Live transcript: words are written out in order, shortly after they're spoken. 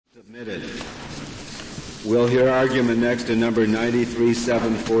Submitted. We'll hear argument next in number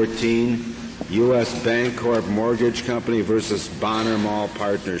 93714, U.S. Bancorp Mortgage Company versus Bonner Mall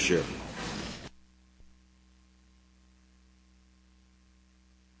Partnership.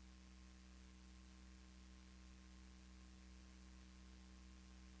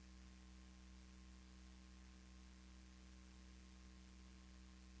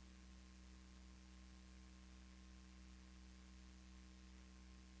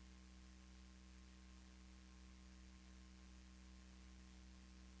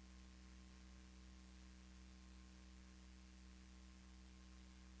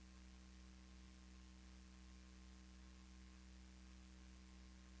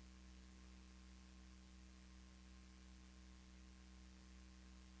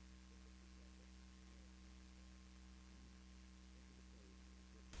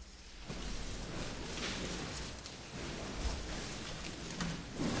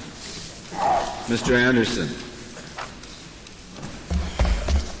 Mr. Anderson.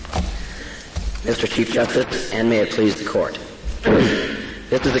 Mr. Chief Justice, and may it please the Court.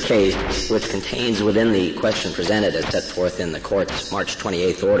 This is a case which contains within the question presented as set forth in the Court's March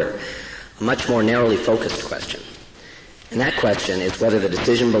 28th order a much more narrowly focused question. And that question is whether the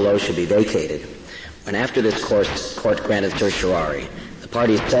decision below should be vacated when after this Court granted certiorari, the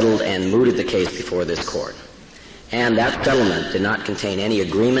parties settled and mooted the case before this Court. And that settlement did not contain any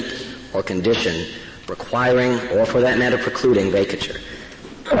agreement or condition requiring, or for that matter precluding, vacature.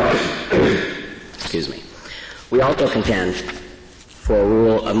 Excuse me. We also contend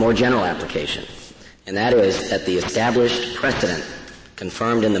for a more general application, and that is that the established precedent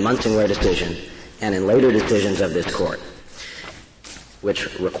confirmed in the Munsingware decision and in later decisions of this Court,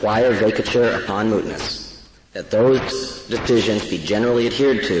 which require vacature upon mootness, that those decisions be generally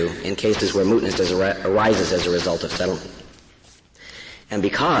adhered to in cases where mootness arises as a result of settlement. And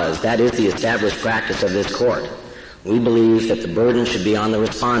because that is the established practice of this Court, we believe that the burden should be on the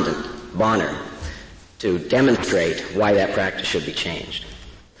respondent, Bonner, to demonstrate why that practice should be changed.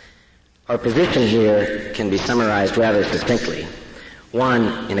 Our position here can be summarized rather succinctly.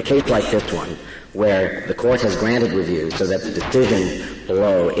 One, in a case like this one, where the Court has granted review so that the decision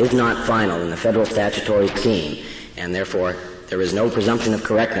below is not final in the federal statutory scheme, and therefore there is no presumption of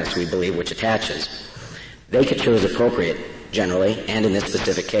correctness, we believe, which attaches, vacature is appropriate generally, and in this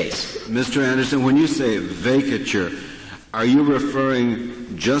specific case. Mr. Anderson, when you say vacature, are you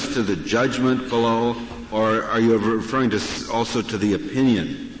referring just to the judgment below, or are you referring also to the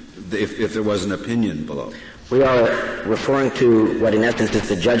opinion, if there was an opinion below? We are referring to what in essence is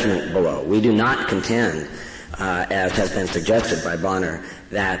the judgment below. We do not contend, as has been suggested by Bonner,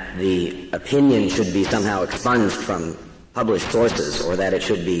 that the opinion should be somehow expunged from published sources or that it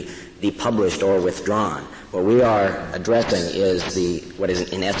should be depublished or withdrawn. What we are addressing is what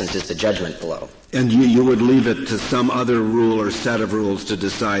is in essence is the judgment below. And you would leave it to some other rule or set of rules to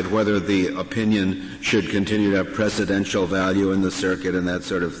decide whether the opinion should continue to have precedential value in the circuit and that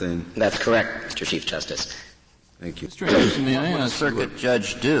sort of thing? That's correct, Mr. Chief Justice. Thank you. Mr. Anderson, may I ask what a circuit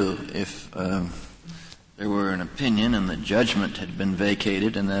judge do if there were an opinion and the judgment had been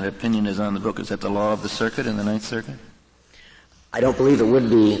vacated and that opinion is on the book? Is that the law of the circuit in the Ninth Circuit? I don't believe it would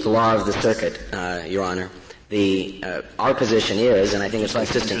be the law of the circuit, Your Honor. Our position is, and I think it's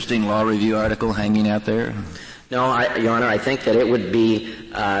consistent. Like an interesting law review article hanging out there? No, Your Honor, I think that it would be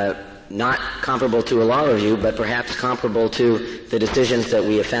not comparable to a law review, but perhaps comparable to the decisions that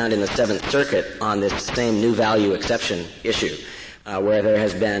we have found in the Seventh Circuit on this same new value exception issue, where there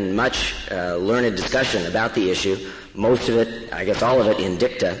has been much learned discussion about the issue, most of it, I guess all of it, in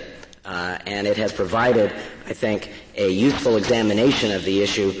dicta, and it has provided, I think, a useful examination of the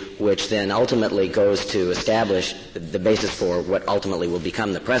issue, which then ultimately goes to establish the basis for what ultimately will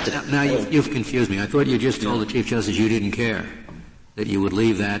become the precedent. Now you've confused me. I thought you just told the Chief Justice you didn't care, that you would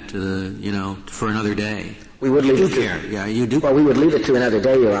leave that for another day. We would leave it care. Yeah, you do. Well, we would leave it to another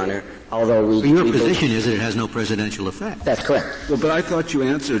day, Your Honor, although your position is that it has no presidential effect. That's correct. Well, but I thought you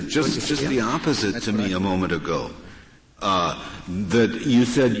answered just the opposite to me a moment ago. That you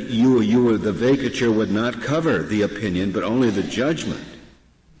said the vacature would not cover the opinion, but only the judgment.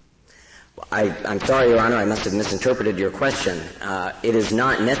 I'm sorry, Your Honor, I must have misinterpreted your question. It is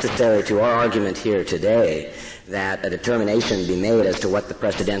not necessary to our argument here today that a determination be made as to what the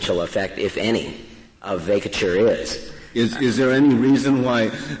precedential effect, if any, of vacature is. Is there any reason why,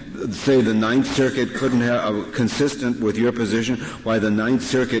 say, the Ninth Circuit couldn't have, consistent with your position, why the Ninth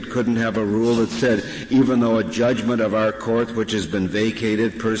Circuit couldn't have a rule that said, even though a judgment of our court which has been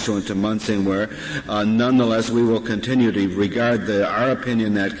vacated pursuant to Munsingware, nonetheless we will continue to regard our opinion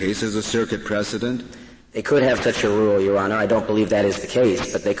in that case as a circuit precedent? They could have such a rule, Your Honor. I don't believe that is the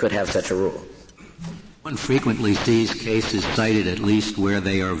case, but they could have such a rule. One frequently sees cases cited at least where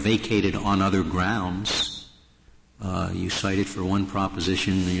they are vacated on other grounds. You cite it for one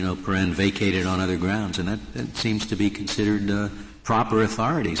proposition, paren vacated on other grounds, and that seems to be considered proper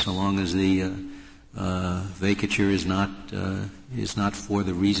authority so long as the vacature is not for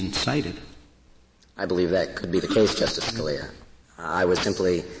the reason cited. I believe that could be the case, Justice Scalia. I was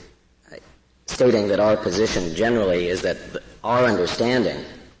simply stating that our position generally is that our understanding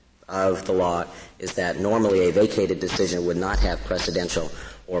of the law is that normally a vacated decision would not have precedential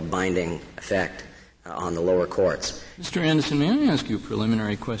or binding effect on the lower courts. Mr. Anderson, may I ask you a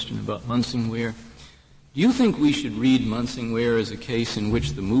preliminary question about Munsingware? Do you think we should read Munsingware as a case in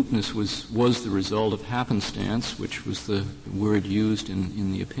which the mootness was the result of happenstance, which was the word used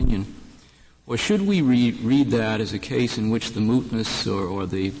in the opinion? Or should we read that as a case in which the mootness or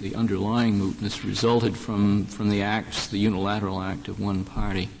the underlying mootness resulted from the acts, the unilateral act of one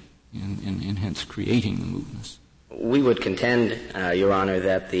party, and hence creating the mootness? We would contend, Your Honor,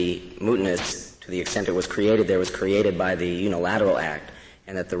 that the mootness, to the extent it was created there, was created by the unilateral act,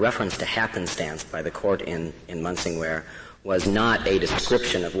 and that the reference to happenstance by the court in Munsingware was not a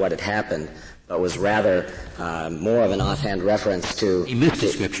description of what had happened, but was rather more of an offhand reference to a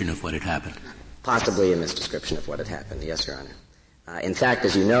misdescription of what had happened. Possibly a misdescription of what had happened, yes, Your Honor. In fact,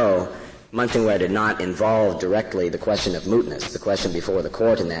 as you know, Munsingware did not involve directly the question of mootness. The question before the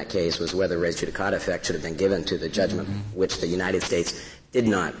court in that case was whether res judicata effect should have been given to the judgment which the United States did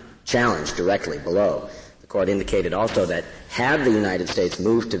not challenge directly below. The court indicated also that had the United States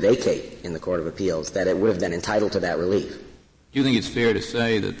moved to vacate in the Court of Appeals, that it would have been entitled to that relief. Do you think it's fair to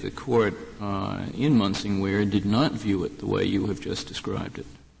say that the court in Munsingware did not view it the way you have just described it?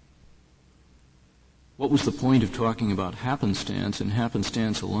 What was the point of talking about happenstance and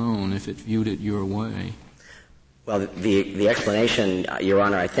happenstance alone if it viewed it your way? Well, the explanation, Your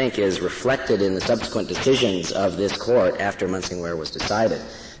Honor, I think is reflected in the subsequent decisions of this court after Munsingware was decided.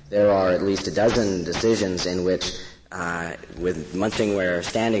 There are at least a dozen decisions in which, with Munsingware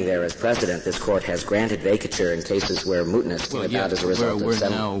standing there as precedent, this court has granted vacature in cases where mootness came about as a result of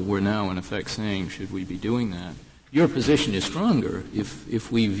settlement. We're now in effect saying, should we be doing that? Your position is stronger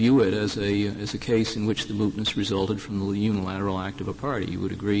if we view it as a case in which the mootness resulted from the unilateral act of a party. You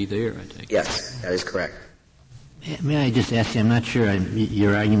would agree there, I take it? Yes, that is correct. May I just ask you, I'm not sure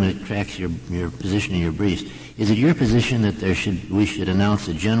your argument tracks your position in your briefs. Is it your position that we should announce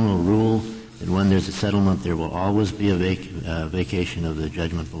a general rule that when there's a settlement there will always be a vacation of the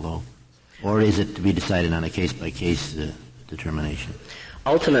judgment below? Or is it to be decided on a case-by-case determination?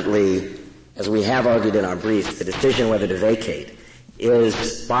 Ultimately, as we have argued in our briefs, the decision whether to vacate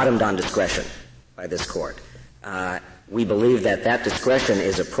is bottomed on discretion by this court. We believe that discretion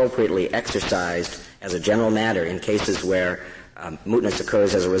is appropriately exercised as a general matter in cases where mootness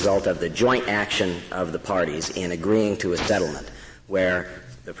occurs as a result of the joint action of the parties in agreeing to a settlement, where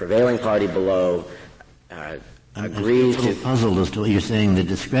the prevailing party below agrees to... I'm a little puzzled as to what you're saying. The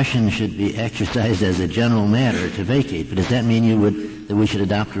discretion should be exercised as a general matter to vacate, but does that mean that we should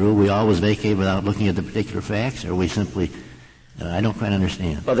adopt a rule we always vacate without looking at the particular facts, or we simply... I don't quite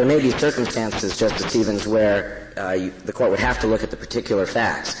understand. Well, there may be circumstances, Justice Stevens, where the court would have to look at the particular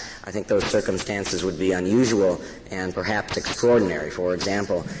facts. I think those circumstances would be unusual and perhaps extraordinary. For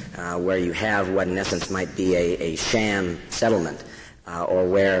example, where you have what in essence might be a sham settlement, or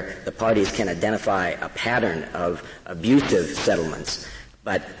where the parties can identify a pattern of abusive settlements.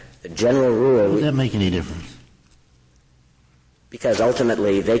 But the general rule... Would that make any difference? Because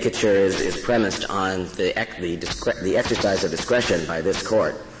ultimately vacature is premised on the exercise of discretion by this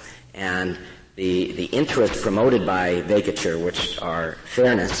court. And the interests promoted by vacature, which are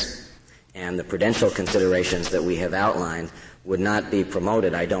fairness and the prudential considerations that we have outlined, would not be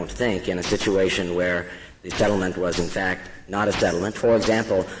promoted, I don't think, in a situation where the settlement was in fact not a settlement. For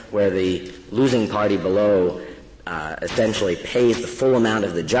example, where the losing party below essentially pays the full amount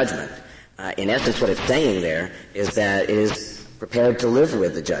of the judgment. In essence, what it's saying there is that it is prepared to live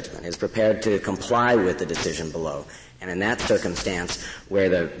with the judgment, is prepared to comply with the decision below. And in that circumstance, where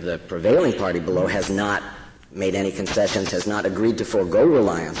the prevailing party below has not made any concessions, has not agreed to forego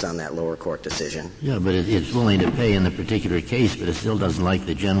reliance on that lower court decision. Yeah, but it's willing to pay in the particular case, but it still doesn't like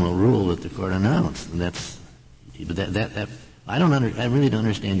the general rule that the court announced. And I really don't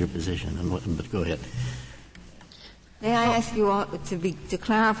understand your position, but go ahead. May I ask you all to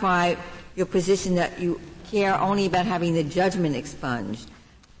clarify your position that you care only about having the judgment expunged?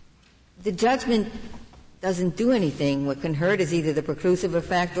 The judgment doesn't do anything. What can hurt is either the preclusive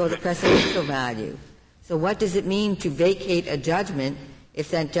effect or the precedential value. So what does it mean to vacate a judgment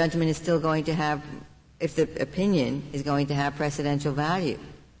if that judgment is still going to have if the opinion is going to have precedential value?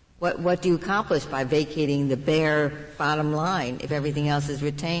 What do you accomplish by vacating the bare bottom line if everything else is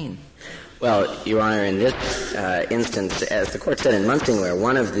retained? Well, Your Honor, in this instance, as the Court said in Munsingware,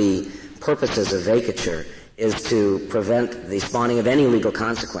 one of the purposes of vacature is to prevent the spawning of any legal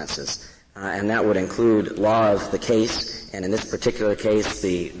consequences. And that would include law of the case. And in this particular case,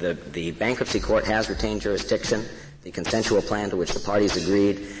 the bankruptcy court has retained jurisdiction. The consensual plan to which the parties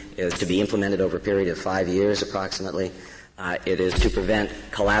agreed is to be implemented over a period of 5 years approximately. It is to prevent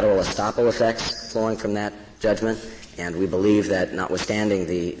collateral estoppel effects flowing from that judgment. And we believe that notwithstanding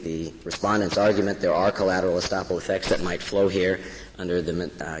the respondent's argument, there are collateral estoppel effects that might flow here under the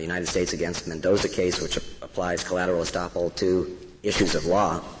United States against Mendoza case, which applies collateral estoppel to issues of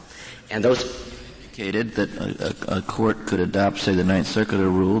law. And those indicated that a court could adopt, say, the Ninth Circuit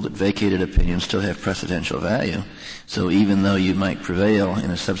rule that vacated opinions still have precedential value. So even though you might prevail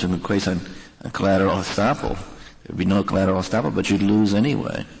in a subsequent case on collateral estoppel, there would be no collateral estoppel, but you'd lose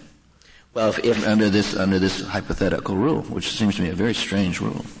anyway. Well, if under this hypothetical rule, which seems to me a very strange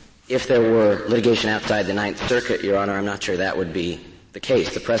rule. If there were litigation outside the Ninth Circuit, Your Honor, I'm not sure that would be the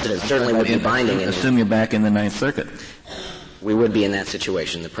case. The precedent certainly would be binding. Assume you're back in the Ninth Circuit. We would be in that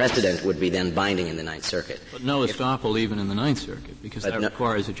situation. The precedent would be then binding in the Ninth Circuit. But no estoppel even in the Ninth Circuit, because that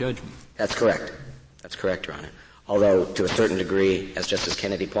requires a judgment. That's correct. That's correct, Your Honor. Although, to a certain degree, as Justice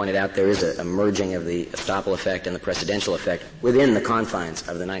Kennedy pointed out, there is a merging of the estoppel effect and the precedential effect within the confines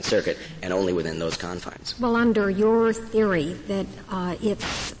of the Ninth Circuit, and only within those confines. Well, under your theory that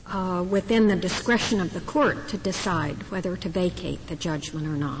it's within the discretion of the court to decide whether to vacate the judgment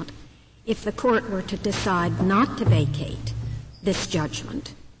or not, if the court were to decide not to vacate this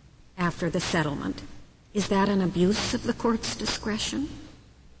judgment after the settlement, is that an abuse of the court's discretion?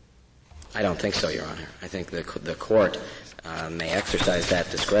 I don't think so, Your Honor. I think the court may exercise that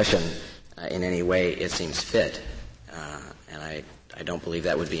discretion in any way it seems fit, and I don't believe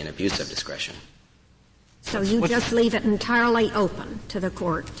that would be an abuse of discretion. So you just leave it entirely open to the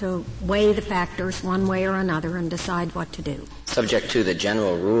court to weigh the factors one way or another and decide what to do? Subject to the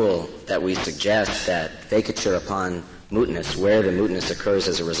general rule that we suggest that vacature upon mootness, where the mootness occurs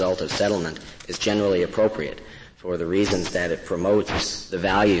as a result of settlement, is generally appropriate, for the reasons that it promotes the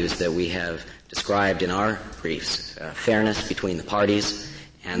values that we have described in our briefs, fairness between the parties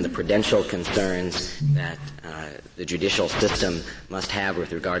and the prudential concerns that the judicial system must have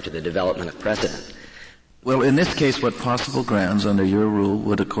with regard to the development of precedent. Well, in this case, what possible grounds under your rule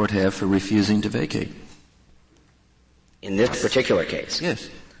would a court have for refusing to vacate? In this particular case? Yes.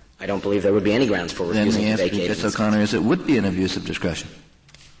 I don't believe there would be any grounds for refusing to vacate. Then the answer to Justice O'Connor is it would be an abuse of discretion.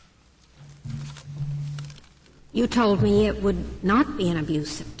 You told me it would not be an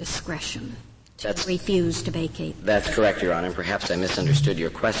abuse of discretion to refuse to vacate. That's correct, Your Honor, and perhaps I misunderstood your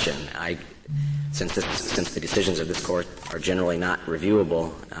question. Since the decisions of this Court are generally not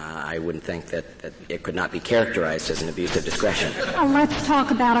reviewable, I wouldn't think that it could not be characterized as an abuse of discretion. Well, let's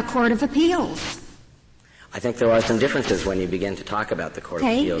talk about a court of appeals. I think there are some differences when you begin to talk about the Court of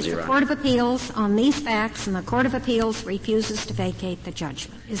Appeals, Your Honor. The Court of Appeals on these facts, and the Court of Appeals refuses to vacate the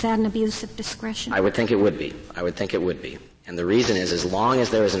judgment. Is that an abuse of discretion? I would think it would be. I would think it would be. And the reason is, as long as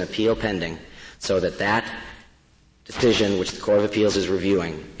there is an appeal pending, so that decision which the Court of Appeals is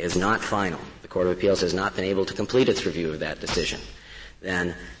reviewing is not final, the Court of Appeals has not been able to complete its review of that decision,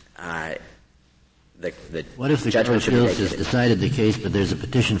 then the what if the Court of Appeals has decided the case, but there's a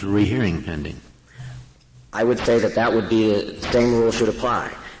petition for rehearing pending? I would say that would be the same rule should apply.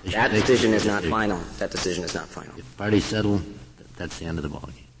 That decision is not final. That decision is not final. If parties settle, that's the end of the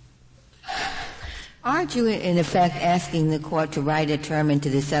ballgame. Aren't you, in effect, asking the court to write a term into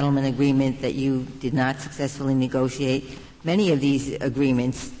the settlement agreement that you did not successfully negotiate? Many of these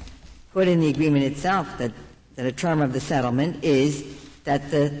agreements put in the agreement itself that a term of the settlement is that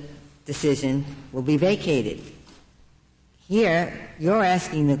the decision will be vacated. Here, you're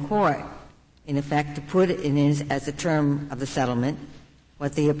asking the court, in effect, to put in as a term of the settlement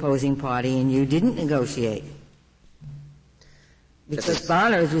what the opposing party and you didn't negotiate. Because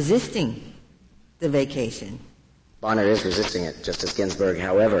Bonner is resisting the vacation. Bonner is resisting it, Justice Ginsburg.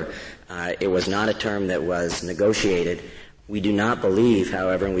 However, it was not a term that was negotiated. We do not believe,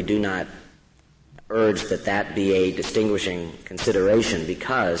 however, and we do not urge that be a distinguishing consideration,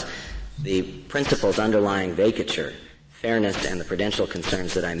 because the principles underlying vacature, fairness and the prudential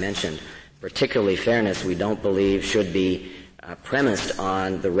concerns that I mentioned, particularly fairness, we don't believe should be premised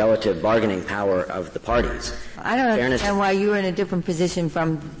on the relative bargaining power of the parties. I don't understand why you're in a different position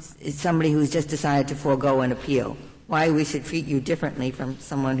from somebody who's just decided to forego an appeal. Why we should treat you differently from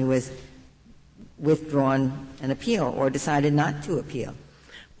someone who has withdrawn an appeal or decided not to appeal.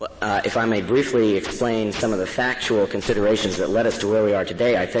 Well, if I may briefly explain some of the factual considerations that led us to where we are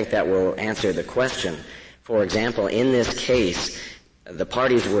today, I think that will answer the question. For example, in this case, the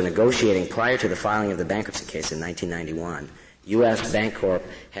parties were negotiating prior to the filing of the bankruptcy case in 1991. U.S. Bancorp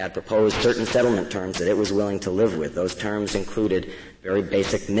had proposed certain settlement terms that it was willing to live with. Those terms included very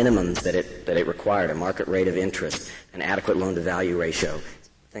basic minimums that it required, a market rate of interest, an adequate loan-to-value ratio,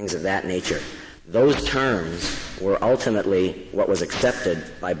 things of that nature. Those terms were ultimately what was accepted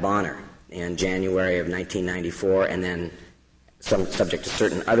by Bonner in January of 1994, and then subject to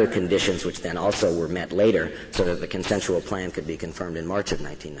certain other conditions which then also were met later so that the consensual plan could be confirmed in March of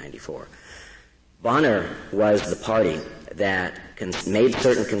 1994. Bonner was the party that made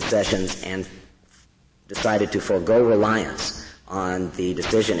certain concessions and decided to forego reliance on the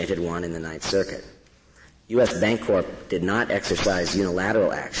decision it had won in the Ninth Circuit. U.S. Bancorp did not exercise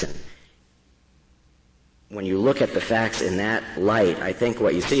unilateral action. When you look at the facts in that light, I think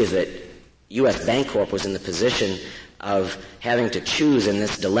what you see is that U.S. Bancorp was in the position of having to choose in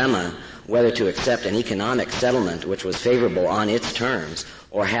this dilemma whether to accept an economic settlement which was favorable on its terms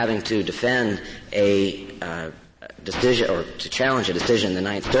or having to defend a decision or to challenge a decision in the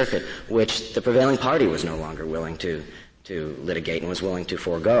Ninth Circuit which the prevailing party was no longer willing to litigate and was willing to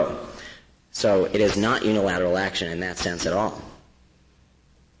forego. So it is not unilateral action in that sense at all.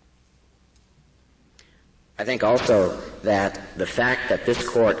 I think also that the fact that this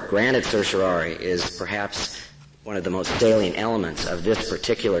court granted certiorari is perhaps one of the most salient elements of this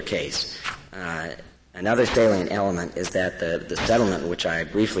particular case. Another salient element is that the settlement, which I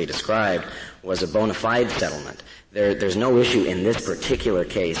briefly described, was a bona fide settlement. There's no issue in this particular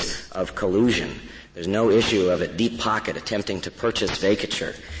case of collusion. There's no issue of a deep pocket attempting to purchase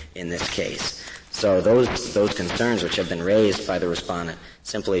vacature in this case. So those concerns which have been raised by the respondent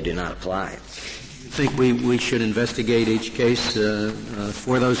simply do not apply. I think we should investigate each case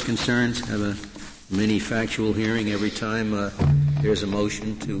for those concerns, have a mini-factual hearing every time there's a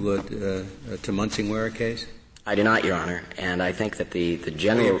motion to Munsingware a case? I do not, Your Honor, and I think that the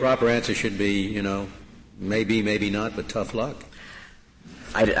general... Well, your proper answer should be, maybe, maybe not, but tough luck.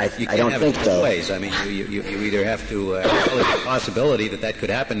 I don't think so. Ways. I mean, you either have to acknowledge the possibility that could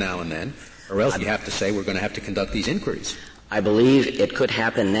happen now and then, or else you have to say we're going to have to conduct these inquiries. I believe it could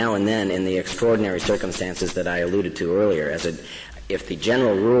happen now and then in the extraordinary circumstances that I alluded to earlier. If the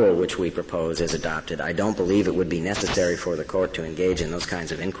general rule which we propose is adopted, I don't believe it would be necessary for the court to engage in those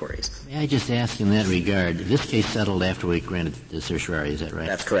kinds of inquiries. May I just ask in that regard, this case settled after we granted the certiorari, is that right?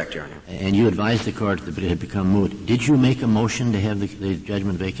 That's correct, Your Honor. And you advised the court that it had become moot. Did you make a motion to have the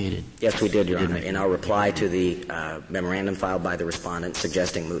judgment vacated? Yes, we did, Your Honor, in our reply to the memorandum filed by the respondent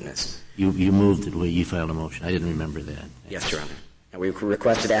suggesting mootness. You moved it, you filed a motion. I didn't remember that. Yes, Your Honor. And we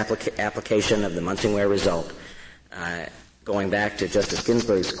requested application of the Munsingware result. Going back to Justice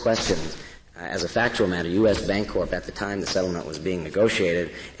Ginsburg's question, as a factual matter, U.S. Bancorp, at the time the settlement was being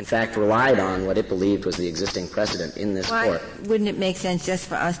negotiated, in fact relied on what it believed was the existing precedent in this court. Wouldn't it make sense just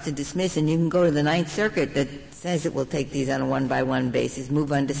for us to dismiss, and you can go to the Ninth Circuit that says it will take these on a one-by-one basis,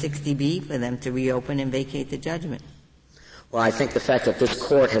 move on to 60B for them to reopen and vacate the judgment? Well, I think the fact that this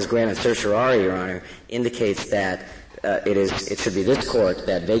court has granted certiorari, Your Honor, indicates that it should be this court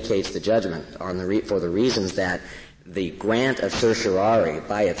that vacates the judgment for the reasons that the grant of certiorari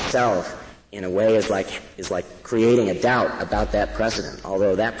by itself, in a way, is like creating a doubt about that precedent.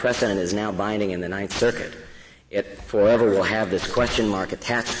 Although that precedent is now binding in the Ninth Circuit, it forever will have this question mark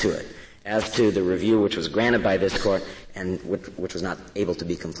attached to it as to the review which was granted by this court and which was not able to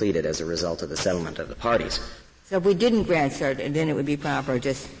be completed as a result of the settlement of the parties. So if we didn't grant cert, then it would be proper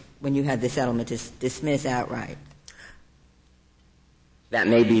just when you had the settlement to dismiss outright. That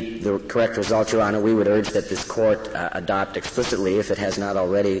may be the correct result, Your Honor. We would urge that this court adopt explicitly, if it has not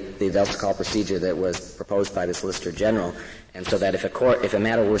already, the Velskal procedure that was proposed by the Solicitor General, and so that if a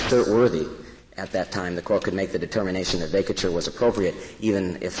matter were cert-worthy at that time, the court could make the determination that vacature was appropriate,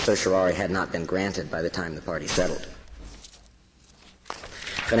 even if certiorari had not been granted by the time the party settled.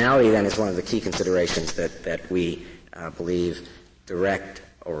 Finality, then, is one of the key considerations that we believe direct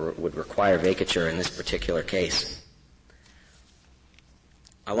or would require vacature in this particular case.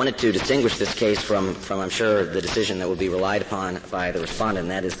 I wanted to distinguish this case from I'm sure, the decision that would be relied upon by the respondent,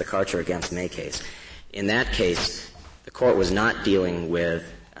 and that is the Karcher against May case. In that case, the court was not dealing with,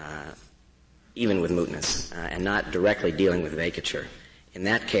 even with mootness, and not directly dealing with vacature. In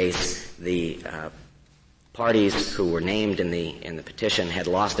that case, the parties who were named in the petition had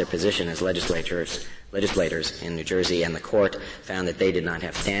lost their position as legislators in New Jersey, and the court found that they did not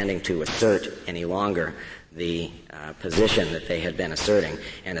have standing to assert any longer the position that they had been asserting,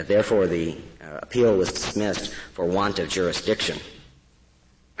 and that therefore the appeal was dismissed for want of jurisdiction.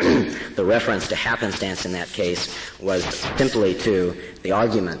 The reference to happenstance in that case was simply to the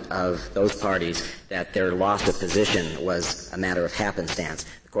argument of those parties that their loss of position was a matter of happenstance.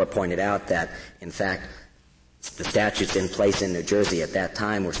 The Court pointed out that, in fact, the statutes in place in New Jersey at that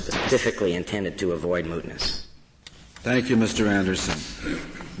time were specifically intended to avoid mootness. Thank you, Mr. Anderson.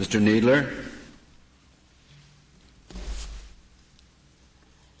 Mr. Kneedler?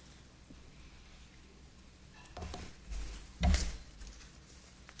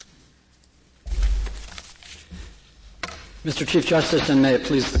 Mr. Chief Justice, and may it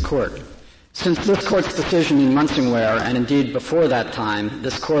please the Court. Since this Court's decision in Munsingware, and indeed before that time,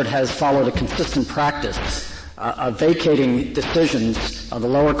 this Court has followed a consistent practice of vacating decisions of the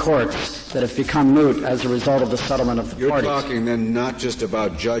lower courts that have become moot as a result of the settlement of the parties. You're talking then not just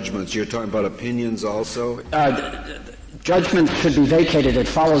about judgments, you're talking about opinions also? Judgments should be vacated. It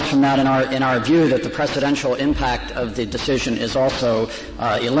follows from that in our view that the precedential impact of the decision is also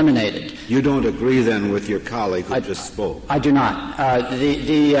eliminated. You don't agree then with your colleague who just spoke? I do not.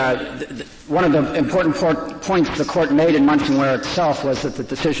 One of the important points the Court made in Munsingware itself was that the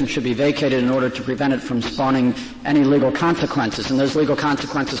decision should be vacated in order to prevent it from spawning any legal consequences. And those legal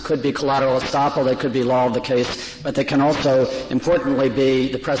consequences could be collateral estoppel, they could be law of the case, but they can also, importantly, be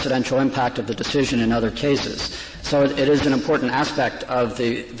the precedential impact of the decision in other cases. So it is an important aspect of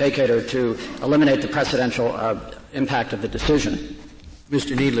the vacator to eliminate the precedential impact of the decision.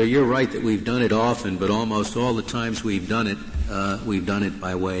 Mr. Kneedler, you're right that we've done it often, but almost all the times we've done it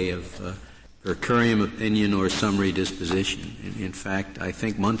by way of per curiam opinion or summary disposition. In fact, I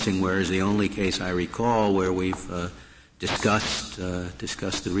think Munsingware is the only case I recall where we've discussed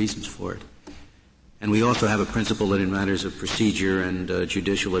the reasons for it. And we also have a principle that in matters of procedure and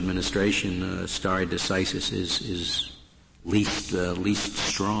judicial administration, stare decisis is least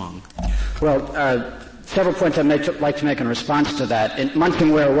strong. Well, several points I'd like to make in response to that.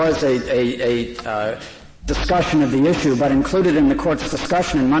 Munsingware was a discussion of the issue, but included in the Court's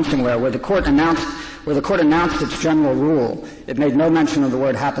discussion in Munsingware, where the Court announced its general rule, it made no mention of the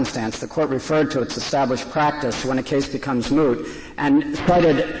word happenstance. The Court referred to its established practice when a case becomes moot, and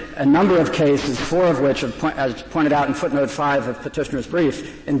cited a number of cases, four of which, as pointed out in footnote 5 of Petitioner's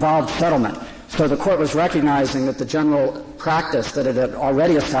brief, involved settlement. So the Court was recognizing that the general practice that it had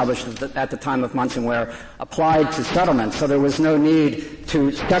already established at the time of Munsingware applied to settlement. So there was no need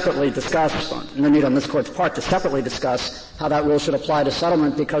to separately discuss, no need on this Court's part to separately discuss how that rule should apply to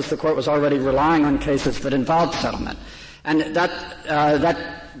settlement, because the Court was already relying on cases that involved settlement. And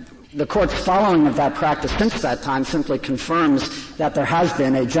the Court's following of that practice since that time simply confirms that there has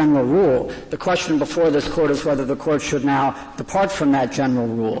been a general rule. The question before this Court is whether the Court should now depart from that general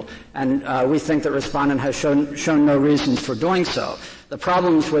rule. And we think that Respondent has shown no reasons for doing so. The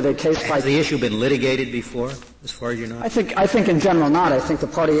problems with a case Has the issue been litigated before, as far as you know? I think in general not. I think the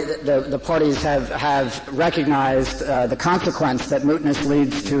parties have recognized the consequence that mootness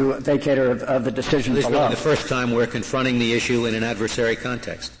leads to vacator of the decision below. This is the first time we're confronting the issue in an adversary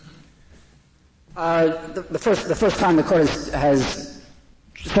context. The first time the Court has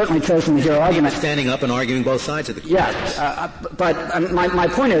certainly chosen to hear argument. Standing up and arguing both sides of the Court. Yes, but my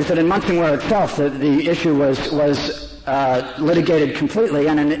point is that in Munsingware itself, the issue was litigated completely,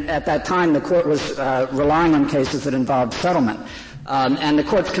 and at that time the Court was relying on cases that involved settlement. And the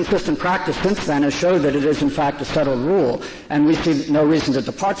Court's consistent practice since then has showed that it is in fact a settled rule, and we see no reason to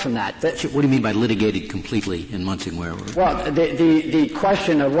depart from that. What do you mean by litigated completely in Munsingware? Well, the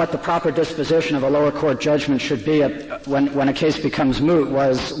question of what the proper disposition of a lower court judgment should be when a case becomes moot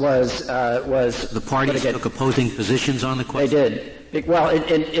was the parties litigated. Took opposing positions on the question? They did. Well,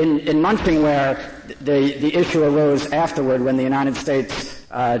 in Munsingware, the issue arose afterward when the United States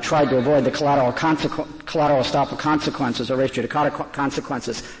tried to avoid the collateral estoppel consequences or res judicata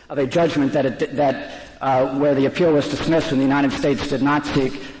consequences of a judgment where the appeal was dismissed and the United States did not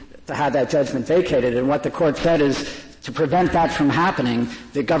seek to have that judgment vacated. And what the Court said is, to prevent that from happening,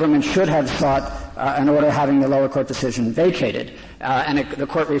 the government should have sought an order having the lower court decision vacated. And the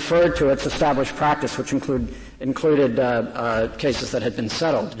Court referred to its established practice, which included cases that had been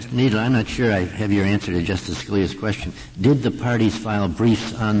settled. Mr. Kneedler, I'm not sure I have your answer to Justice Scalia's question. Did the parties file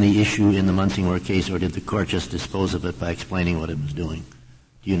briefs on the issue in the Munsingware case, or did the Court just dispose of it by explaining what it was doing?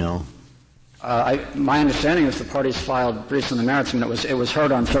 Do you know? My understanding is the parties filed briefs on the merits, and it was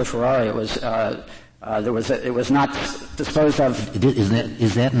heard on certiorari. It was not disposed of.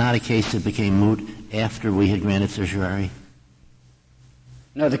 Is that not a case that became moot after we had granted certiorari?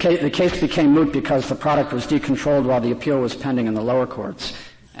 No, the case became moot because the product was decontrolled while the appeal was pending in the lower courts.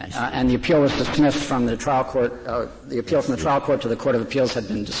 and the appeal was dismissed from the trial court. The appeal from the trial court to the Court of Appeals had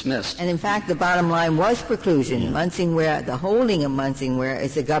been dismissed. And in fact, the bottom line was preclusion. Munsingware, the holding of Munsingware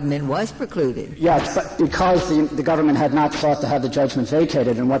is the government was precluded. Yes, but because the government had not sought to have the judgment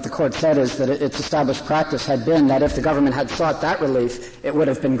vacated, and what the court said is that its established practice had been that if the government had sought that relief, it would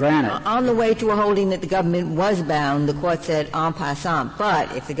have been granted. On the way to a holding that the government was bound, the court said en passant,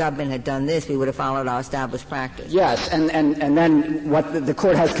 but if the government had done this, we would have followed our established practice. Yes, and then what the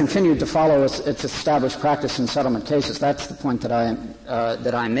court has continued to follow its established practice in settlement cases. That's the point that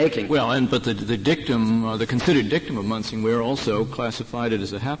I'm making. Well, but the dictum, the considered dictum of Munsingware also classified it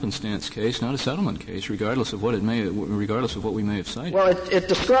as a happenstance case, not a settlement case, regardless of what we may have cited. Well, it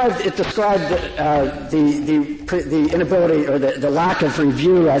described the inability or the lack of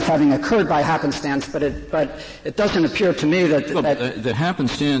review as having occurred by happenstance, but it doesn't appear to me that the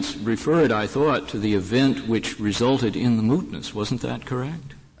happenstance referred, I thought, to the event which resulted in the mootness. Wasn't that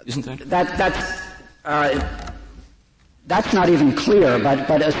correct? Isn't that correct? That's not even clear, but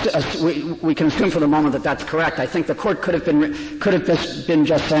we can assume for the moment that that's correct. I think the court could have been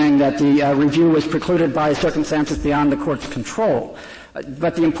just saying that the review was precluded by circumstances beyond the court's control.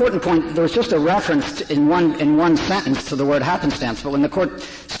 But the important point, there was just a reference in one sentence to the word happenstance, but when the court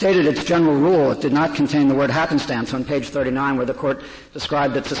stated its general rule, it did not contain the word happenstance on page 39, where the court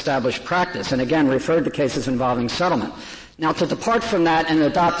described its established practice, and again referred to cases involving settlement. Now, to depart from that and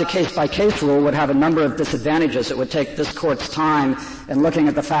adopt a case-by-case rule would have a number of disadvantages. It would take this Court's time in looking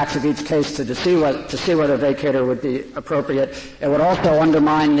at the facts of each case to see whether vacator would be appropriate. It would also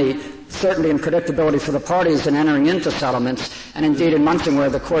undermine the certainty and predictability for the parties in entering into settlements. And indeed, in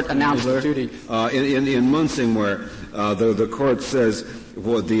Munsingware, the Court announced the duty. In Munsingware, the Court says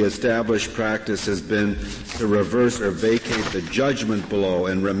what the established practice has been to reverse or vacate the judgment below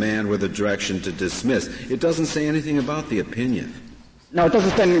and remand with a direction to dismiss. It doesn't say anything about the opinion. No, it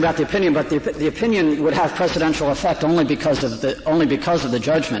doesn't say anything about the opinion, but the opinion would have precedential effect only because of the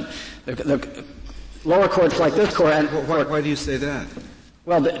judgment. The lower courts like this court. And why do you say that?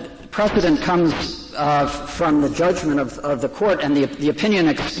 Well, the precedent comes from the judgment of the court, and the opinion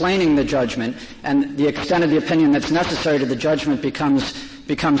explaining the judgment and the extent of the opinion that's necessary to the judgment becomes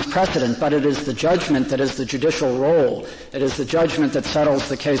precedent. But it is the judgment that is the judicial role. It is the judgment that settles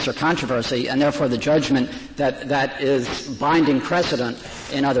the case or controversy, and therefore the judgment that is binding precedent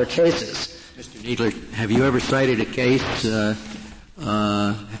in other cases. Mr. Kneedler, have you ever cited a case?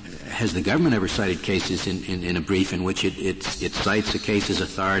 Has the government ever cited cases in a brief in which it cites a case's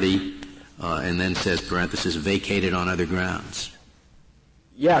authority and then says, parenthesis, vacated on other grounds?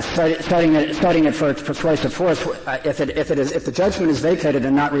 Yes, citing it for its persuasive force. If the judgment is vacated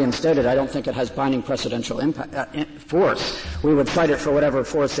and not reinstated, I don't think it has binding precedential force. We would cite it for whatever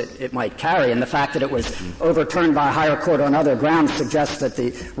force it might carry, and the fact that it was overturned by a higher court on other grounds suggests that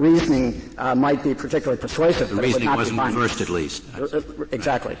the reasoning might be particularly persuasive. The reasoning wasn't reversed, at least.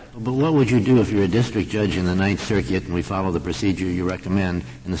 Exactly. But what would you do if you're a district judge in the Ninth Circuit and we follow the procedure you recommend,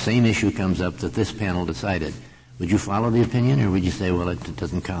 and the same issue comes up that this panel decided? Would you follow the opinion, or would you say, well, it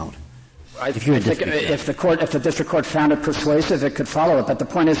doesn't count? If the district court found it persuasive, it could follow it. But the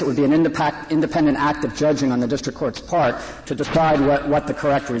point is, it would be an independent act of judging on the district court's part to decide what the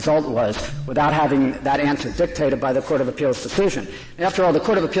correct result was, without having that answer dictated by the Court of Appeals decision. After all, the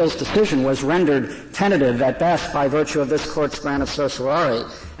Court of Appeals decision was rendered tentative at best by virtue of this Court's grant of certiorari,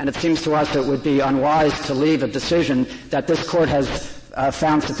 and it seems to us it would be unwise to leave a decision that this Court has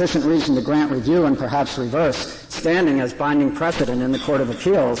found sufficient reason to grant review and perhaps reverse, standing as binding precedent in the Court of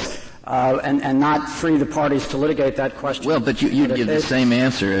Appeals, and not free the parties to litigate that question. Well, but you'd give the same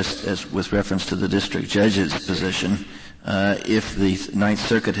answer as with reference to the district judge's position if the Ninth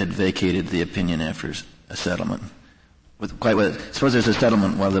Circuit had vacated the opinion after a settlement. Suppose there's a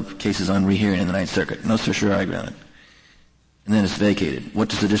settlement while the case is on rehearing in the Ninth Circuit. No certiorari granted. And then it's vacated. What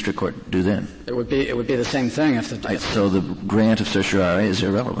does the district court do then? It would be the same thing so the grant of certiorari is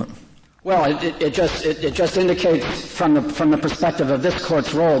irrelevant. Well, it just indicates from the perspective of this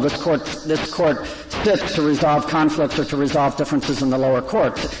court's role. This court sits to resolve conflicts or to resolve differences in the lower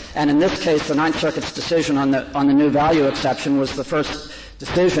courts. And in this case, the Ninth Circuit's decision on the new value exception was the first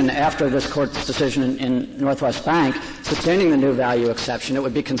decision after this court's decision in Northwest Bank sustaining the new value exception. It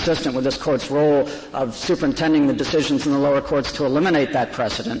would be consistent with this court's role of superintending the decisions in the lower courts to eliminate that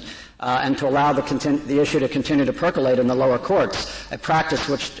precedent and to allow the issue to continue to percolate in the lower courts, a practice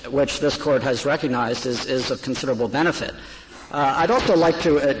which this court has recognized is of considerable benefit. I'd also like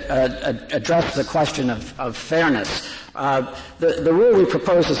to address the question of fairness. The rule we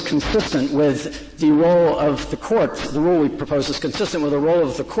propose is consistent with the role of the courts. The rule we propose is consistent with the role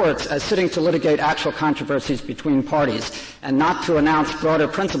of the courts as sitting to litigate actual controversies between parties and not to announce broader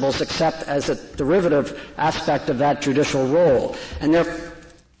principles except as a derivative aspect of that judicial role. And therefore,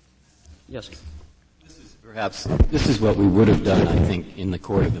 yes. This is what we would have done, I think, in the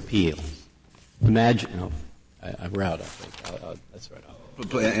Court of Appeal. Imagine, I'm out, I think. That's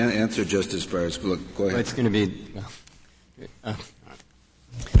right. Answer Justice Breyer's. Look, go ahead. It's going to be,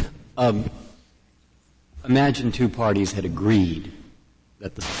 imagine two parties had agreed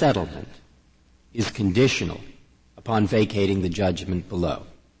that the settlement is conditional upon vacating the judgment below.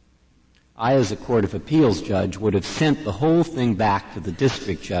 I, as a Court of Appeals judge, would have sent the whole thing back to the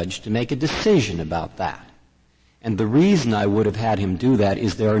district judge to make a decision about that. And the reason I would have had him do that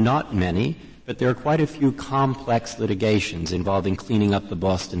is there are not many, but there are quite a few complex litigations involving cleaning up the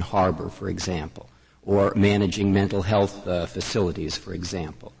Boston Harbor, for example, or managing mental health facilities, for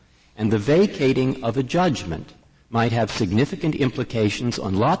example. And the vacating of a judgment might have significant implications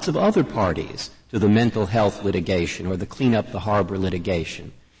on lots of other parties to the mental health litigation or the clean up the harbor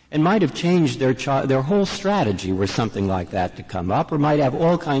litigation, and might have changed their whole strategy were something like that to come up, or might have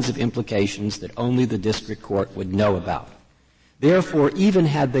all kinds of implications that only the district court would know about. Therefore, even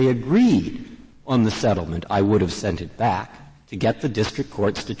had they agreed on the settlement, I would have sent it back to get the district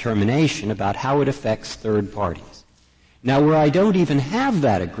court's determination about how it affects third parties. Now, where I don't even have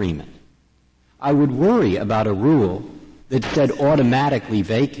that agreement, I would worry about a rule that said automatically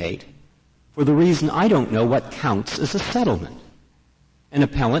vacate for the reason I don't know what counts as a settlement. An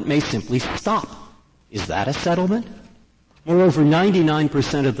appellant may simply stop. Is that a settlement? Moreover,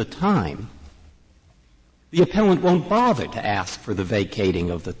 99% of the time, the appellant won't bother to ask for the vacating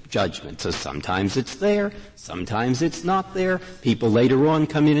of the judgment. So sometimes it's there, sometimes it's not there. People later on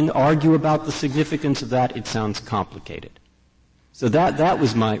come in and argue about the significance of that. It sounds complicated. So that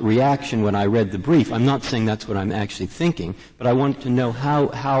was my reaction when I read the brief. I'm not saying that's what I'm actually thinking, but I want to know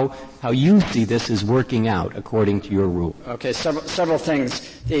how you see this as working out according to your rule. Okay, several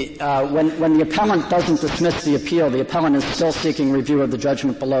things. When the appellant doesn't dismiss the appeal, the appellant is still seeking review of the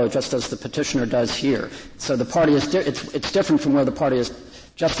judgment below, just as the petitioner does here. So the party is it's different from where the party has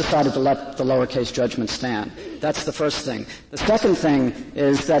just decided to let the lowercase judgment stand. That's the first thing. The second thing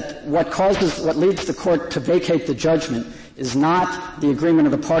is that what leads the court to vacate the judgment is not the agreement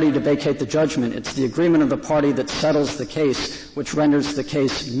of the party to vacate the judgment. It's the agreement of the party that settles the case, which renders the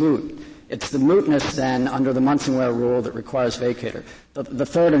case moot. It's the mootness, then, under the Munsingware rule that requires vacator. The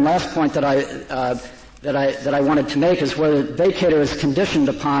third and last point that I wanted to make is where the vacator is conditioned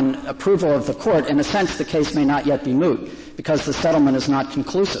upon approval of the court. In a sense, the case may not yet be moot because the settlement is not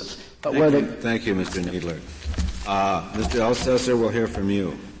conclusive. But Thank you, Mr. Kneedler. Mr. Elsesser, we'll hear from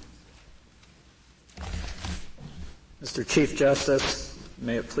you. Mr. Chief Justice,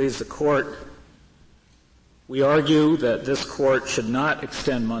 may it please the Court, we argue that this Court should not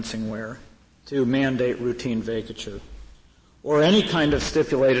extend Munsingware to mandate routine vacature or any kind of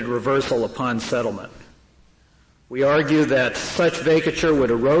stipulated reversal upon settlement. We argue that such vacature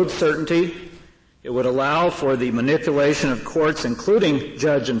would erode certainty, it would allow for the manipulation of courts, including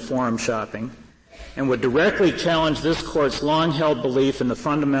judge and forum shopping, and would directly challenge this Court's long-held belief in the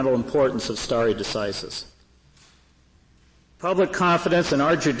fundamental importance of stare decisis. Public confidence in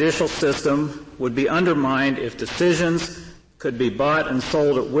our judicial system would be undermined if decisions could be bought and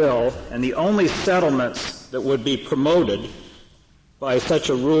sold at will, and the only settlements that would be promoted by such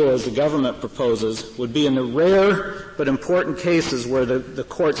a rule as the government proposes would be in the rare but important cases where the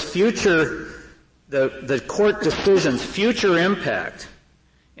court's the court decision's future impact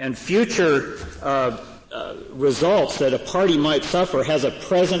and future results that a party might suffer has a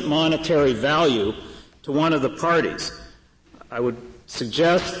present monetary value to one of the parties. I would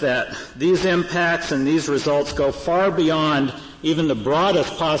suggest that these impacts and these results go far beyond even the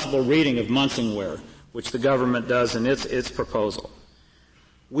broadest possible reading of Munsingware, which the government does in its proposal.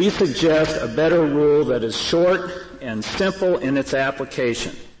 We suggest a better rule that is short and simple in its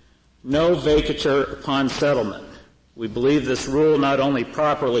application. No vacature upon settlement. We believe this rule not only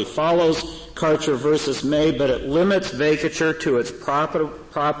properly follows Karcher versus May, but it limits vacature to its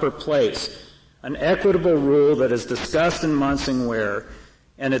proper place. An equitable rule that is discussed in Munsingware,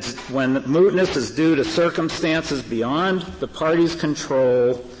 and it's when mootness is due to circumstances beyond the party's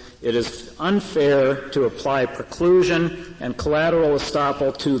control, it is unfair to apply preclusion and collateral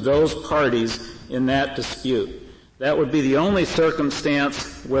estoppel to those parties in that dispute. That would be the only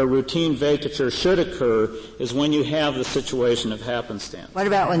circumstance where routine vacature should occur is when you have the situation of happenstance. What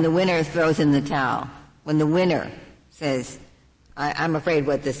about when the winner throws in the towel? When the winner says, I'm afraid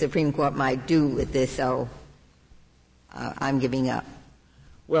what the Supreme Court might do with this, so I'm giving up.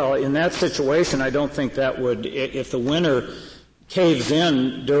 Well, in that situation, I don't think that would, if the winner caves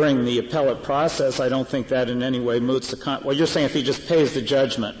in during the appellate process, I don't think that in any way moots the well, you're saying if he just pays the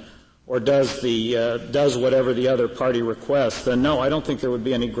judgment or does whatever the other party requests, then no, I don't think there would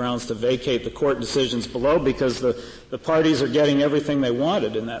be any grounds to vacate the court decisions below because the parties are getting everything they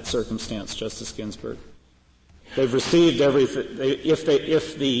wanted in that circumstance, Justice Ginsburg. They've received everything.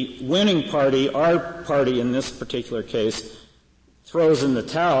 If the winning party, our party in this particular case, throws in the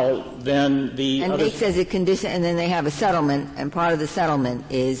towel, then the and other makes as a condition, and then they have a settlement, and part of the settlement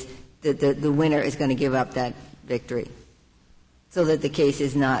is that the winner is going to give up that victory, so that the case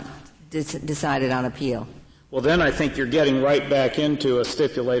is not decided on appeal. Well, then I think you're getting right back into a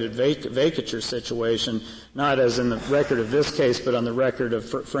stipulated vacature situation, not as in the record of this case, but on the record of,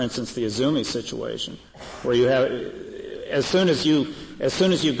 for instance, the Izumi situation, where you have, as soon as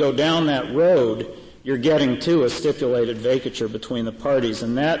you go down that road, you're getting to a stipulated vacature between the parties,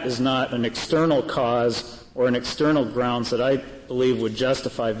 and that is not an external cause or an external grounds that I believe would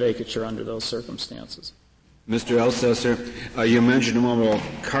justify vacature under those circumstances. Mr. Elsesser, you mentioned a moment ago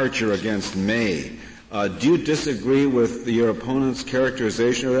Karcher against May. Do you disagree with your opponent's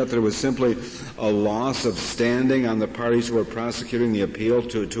characterization of that it was simply a loss of standing on the parties who were prosecuting the appeal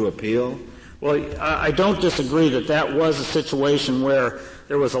to appeal? Well, I don't disagree that was a situation where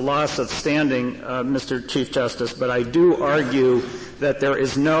there was a loss of standing, Mr. Chief Justice, but I do argue that there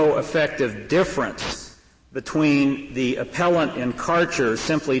is no effective difference between the appellant in Karcher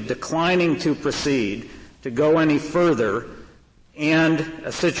simply declining to proceed to go any further and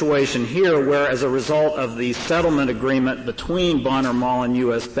a situation here where, as a result of the settlement agreement between Bonner Mall and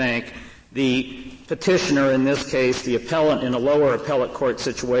U.S. Bank, the petitioner, in this case, the appellant in a lower appellate court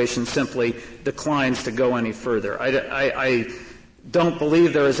situation, simply declines to go any further. I don't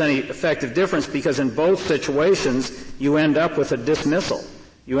believe there is any effective difference because in both situations you end up with a dismissal.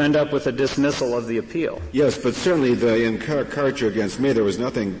 You end up with a dismissal of the appeal. Yes, but certainly in Karcher against May there was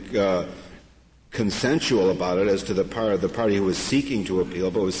nothing consensual about it as to the party who was seeking to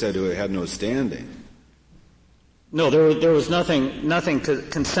appeal but was said to have had no standing. No, there was nothing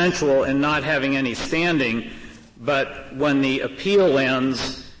consensual in not having any standing, but when the appeal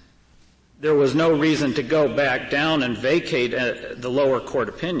ends, there was no reason to go back down and vacate the lower court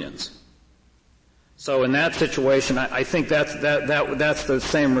opinions. So in that situation, I think that's the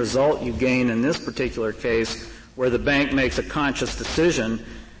same result you gain in this particular case, where the bank makes a conscious decision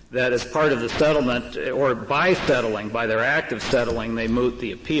that as part of the settlement, or by their act of settling, they moot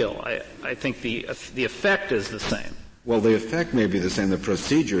the appeal. I think the effect is the same. Well, the effect may be the same. The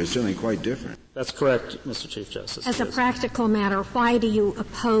procedure is certainly quite different. That's correct, Mr. Chief Justice. As a practical matter, why do you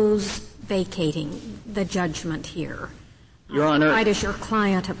oppose vacating the judgment here? Your Honor. Why does your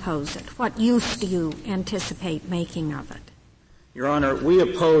client oppose it? What use do you anticipate making of it? Your Honor, we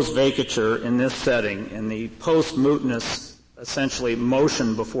oppose vacature in this setting in the post-mootness essentially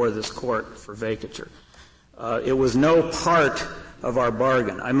motion before this court for vacature. It was no part of our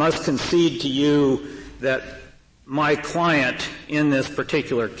bargain. I must concede to you that my client in this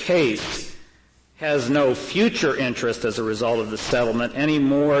particular case has no future interest as a result of the settlement any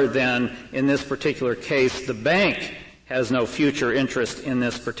more than in this particular case the bank has no future interest in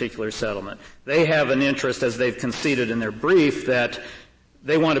this particular settlement. They have an interest, as they've conceded in their brief, that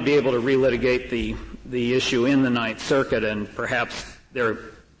they want to be able to relitigate the issue in the Ninth Circuit, and perhaps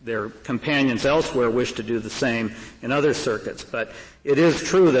their companions elsewhere wish to do the same in other circuits. But it is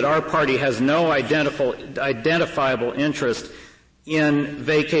true that our party has no identifiable interest in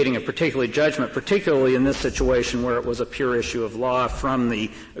vacating a particular judgment, particularly in this situation where it was a pure issue of law from the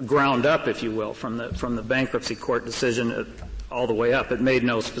ground up, if you will, from the bankruptcy court decision all the way up. It made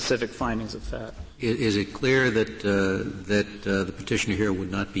no specific findings of fact. Is it clear that the petitioner here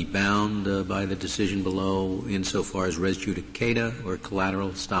would not be bound by the decision below insofar as res judicata or collateral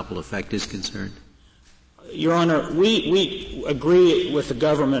estoppel effect is concerned? Your Honor, we agree with the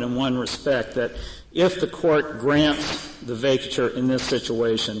government in one respect, that if the court grants the vacature in this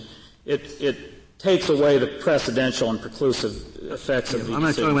situation, it takes away the precedential and preclusive effects of the I'm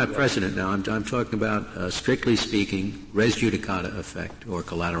not talking about precedent now. I'm talking about, strictly speaking, res judicata effect or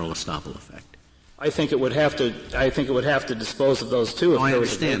collateral estoppel effect. I think it would have to dispose of those two. I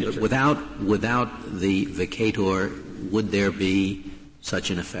understand, but without the vacator, would there be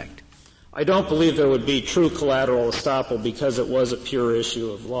such an effect? I don't believe there would be true collateral estoppel because it was a pure issue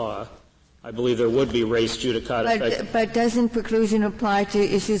of law. I believe there would be res judicata effect. But doesn't preclusion apply to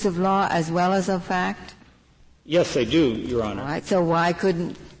issues of law as well as of fact? Yes, they do, Your Honor. All right. So why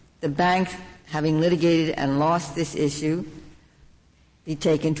couldn't the bank, having litigated and lost this issue, be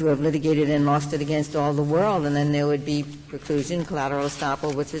taken to have litigated and lost it against all the world, and then there would be preclusion, collateral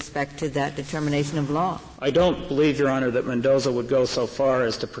estoppel with respect to that determination of law. I don't believe, Your Honor, that Mendoza would go so far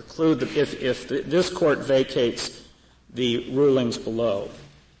as to preclude if this Court vacates the rulings below,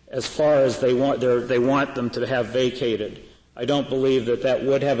 as far as they want them to have vacated. I don't believe that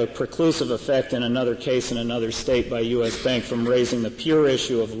would have a preclusive effect in another case in another state by U.S. Bank from raising the pure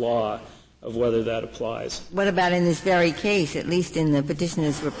issue of law of whether that applies. What about in this very case? At least in the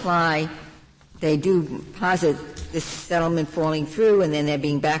petitioner's reply, they do posit this settlement falling through and then they're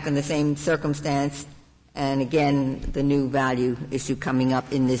being back in the same circumstance, and again, the new value issue coming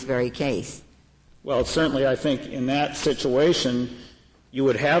up in this very case. Well, certainly I think in that situation you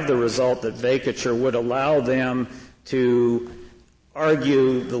would have the result that vacature would allow them to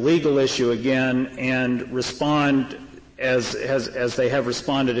argue the legal issue again and respond as they have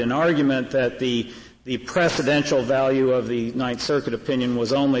responded in argument that the precedential value of the Ninth Circuit opinion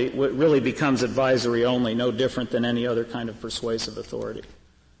really becomes advisory only, no different than any other kind of persuasive authority.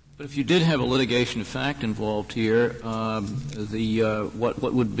 But if you did have a litigation of fact involved here, what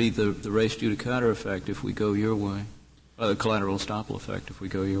would be the res judicata effect if we go your way? The collateral estoppel effect if we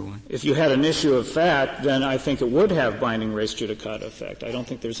go your way? If you had an issue of fact, then I think it would have binding res judicata effect. I don't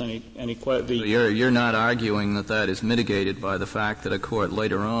think there's any so you're not arguing that is mitigated by the fact that a court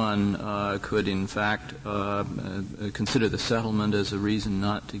later on could in fact consider the settlement as a reason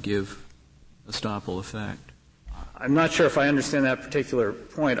not to give estoppel effect? I'm not sure if I understand that particular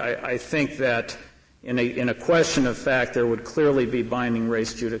point. I think that in a question of fact, there would clearly be binding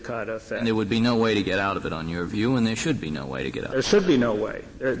res judicata effect. And there would be no way to get out of it on your view, and there should be no way to get out of it. There should be no way.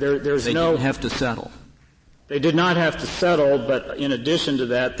 They didn't have to settle. They did not have to settle, but in addition to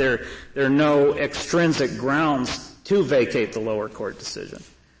that, there are no extrinsic grounds to vacate the lower court decision.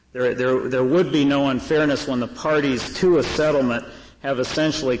 There would be no unfairness when the parties to a settlement have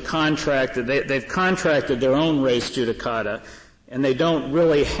essentially contracted. They've contracted their own res judicata, and they don't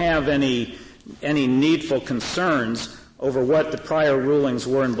really have any needful concerns over what the prior rulings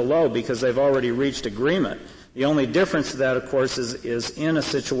were and below because they've already reached agreement. The only difference to that, of course, is in a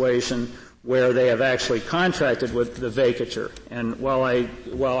situation where they have actually contracted with the vacature. And while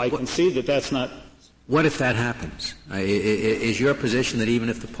I concede that that's not... What if that happens? Is your position that even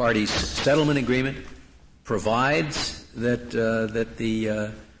if the parties' settlement agreement provides that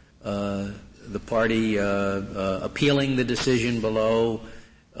the party appealing the decision below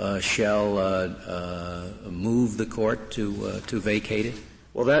shall move the court to vacate it?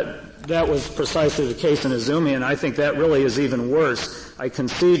 Well, that was precisely the case in Izumi, and I think that really is even worse. I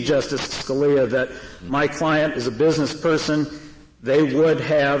concede, Justice Scalia, that my client is a business person. They would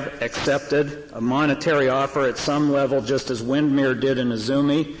have accepted a monetary offer at some level, just as Windmere did in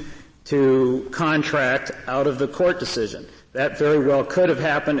Izumi, to contract out of the court decision. That very well could have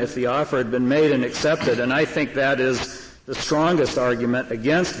happened if the offer had been made and accepted, and I think that is the strongest argument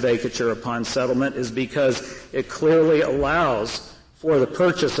against vacature upon settlement is because it clearly allows for the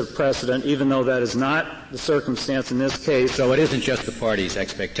purchase of precedent, even though that is not the circumstance in this case. So it isn't just the parties'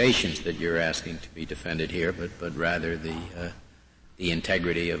 expectations that you're asking to be defended here, but rather the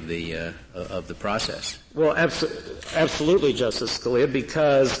integrity of the process. Well, absolutely, Justice Scalia,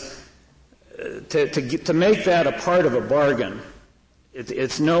 because to make that a part of a bargain,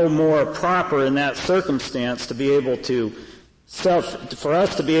 it's no more proper in that circumstance to be able to for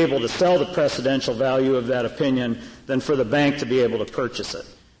us to be able to sell the precedential value of that opinion than for the bank to be able to purchase it.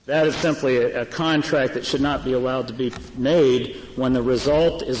 That is simply a contract that should not be allowed to be made when the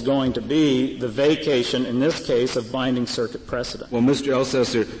result is going to be the vacation, in this case, of binding circuit precedent. Well, Mr.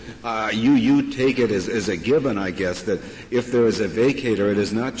 Elsesser, you take it as a given, I guess, that if there is a vacator, it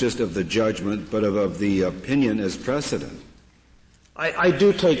is not just of the judgment, but of the opinion as precedent. I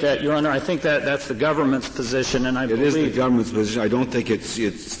do take that, Your Honor. I think that's the government's position, and I believe... It is the government's position. I don't think it's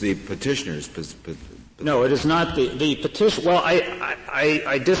the petitioner's position. No, it is not the petition. Well,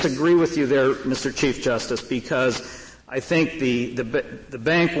 I disagree with you there, Mr. Chief Justice, because I think the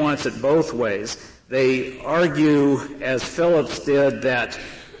bank wants it both ways. They argue, as Phillips did, that,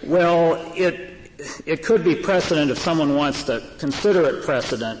 well, it could be precedent if someone wants to consider it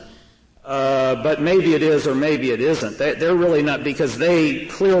precedent, but maybe it is or maybe it isn't. They're really not, because they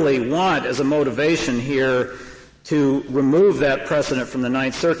clearly want, as a motivation here, to remove that precedent from the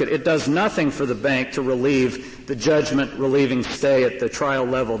Ninth Circuit. It does nothing for the bank to relieve the judgment relieving stay at the trial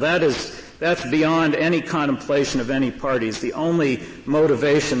level. That's beyond any contemplation of any parties. The only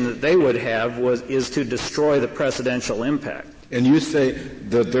motivation that they would have is to destroy the precedential impact. And you say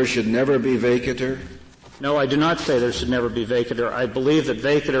that there should never be vacator? No, I do not say there should never be vacator. I believe that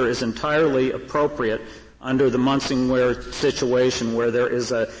vacator is entirely appropriate under the Munsingware situation where there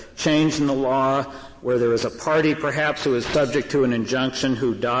is a change in the law, where there is a party perhaps who is subject to an injunction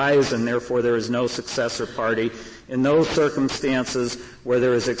who dies and therefore there is no successor party. In those circumstances where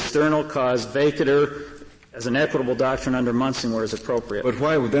there is external cause, vacatur as an equitable doctrine under Munsingware is appropriate. But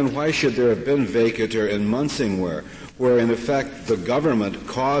why should there have been vacatur in Munsingware, where in effect the government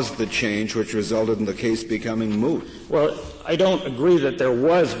caused the change which resulted in the case becoming moot? Well, I don't agree that there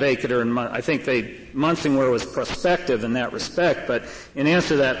was vacatur in I think Munsingware was prospective in that respect, but in answer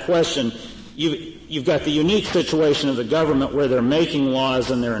to that question, you've got the unique situation of the government where they're making laws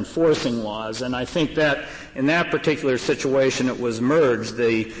and they're enforcing laws, and I think that in that particular situation it was merged.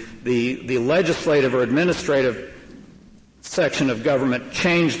 The legislative or administrative section of government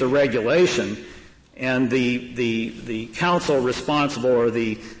changed the regulation, and the council responsible or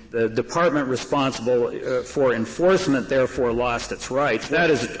the department responsible for enforcement therefore lost its rights. That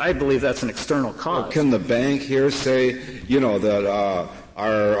is, I believe that's an external cause. Well, can the bank here say, that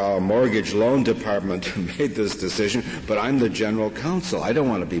our mortgage loan department made this decision, but I'm the general counsel. I don't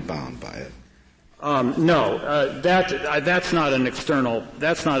want to be bound by it. No, that's not an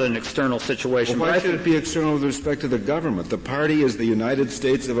external situation. Well, why should it be external with respect to the government? The party is the United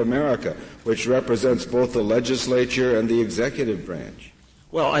States of America, which represents both the legislature and the executive branch.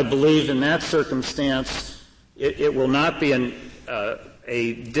 Well, I believe in that circumstance it will not be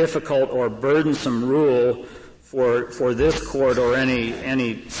a difficult or burdensome rule for this court or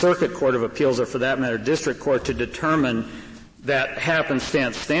any circuit court of appeals, or for that matter district court, to determine that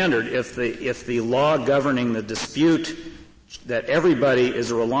happenstance standard. If the law governing the dispute that everybody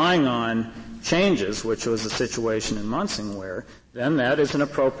is relying on changes, which was the situation in Munsingware, then that is an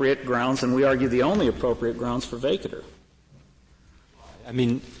appropriate grounds, and we argue the only appropriate grounds for vacatur. I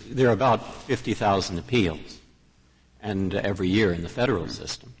mean, there are about 50,000 appeals and every year in the federal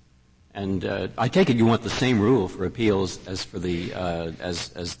system. And I take it you want the same rule for appeals as for the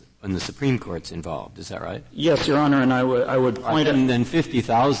as when the Supreme Court's involved. Is that right? Yes, Your Honor, and I would point out. And then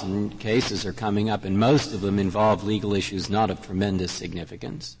 50,000 cases are coming up, and most of them involve legal issues not of tremendous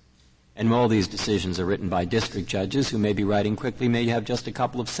significance. And all these decisions are written by district judges who may be writing quickly, may have just a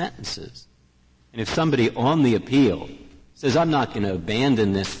couple of sentences. And if somebody on the appeal says, I'm not going to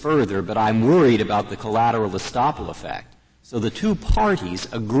abandon this further, but I'm worried about the collateral estoppel effect, so the two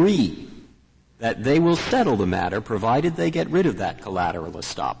parties agree that they will settle the matter provided they get rid of that collateral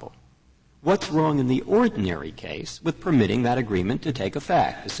estoppel. What's wrong in the ordinary case with permitting that agreement to take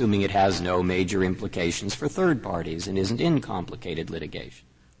effect, assuming it has no major implications for third parties and isn't in complicated litigation?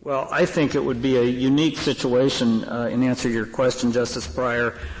 Well, I think it would be a unique situation, in answer to your question, Justice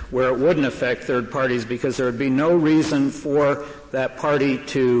Breyer, where it wouldn't affect third parties, because there would be no reason for that party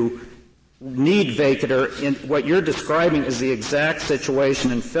to need vacatur. What you're describing is the exact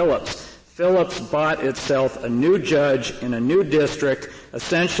situation in Phillips. Phillips bought itself a new judge in a new district,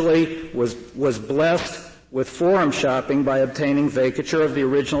 essentially was blessed with forum shopping by obtaining vacatur of the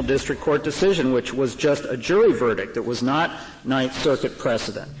original district court decision, which was just a jury verdict. It was not Ninth Circuit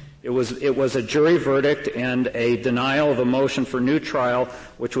precedent. It was a jury verdict and a denial of a motion for new trial,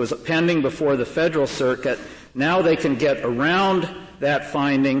 which was pending before the Federal Circuit. Now they can get around that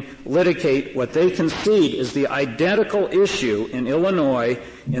finding, litigate what they concede is the identical issue in Illinois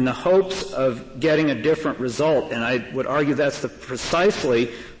in the hopes of getting a different result. And I would argue that's precisely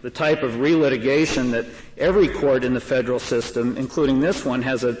the type of relitigation that every court in the federal system, including this one,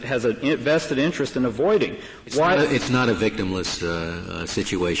 has a vested interest in avoiding. It's not a victimless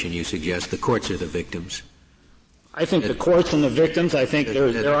situation, you suggest. The courts are the victims. I think the courts and the victims, I think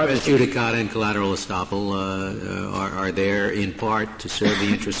there are... Res judicata and collateral estoppel are there in part to serve the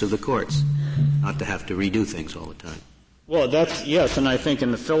interests of the courts, not to have to redo things all the time. Well, yes, and I think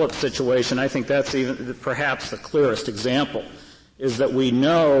in the Phillips situation, I think that's even perhaps the clearest example, is that we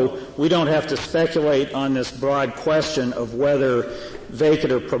know we don't have to speculate on this broad question of whether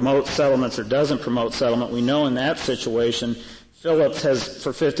vacatur promotes settlements or doesn't promote settlement. We know in that situation Phillips has,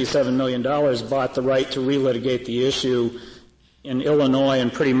 for $57 million, bought the right to relitigate the issue in Illinois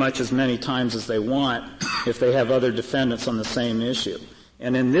and pretty much as many times as they want if they have other defendants on the same issue.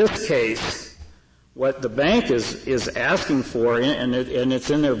 And in this case, what the bank is asking for, and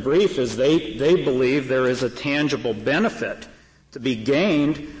it's in their brief, is they believe there is a tangible benefit to be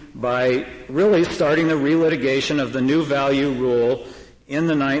gained by really starting the relitigation of the new value rule in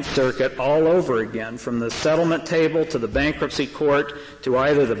the Ninth Circuit all over again, from the settlement table to the bankruptcy court to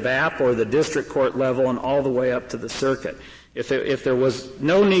either the BAP or the district court level and all the way up to the circuit. If there was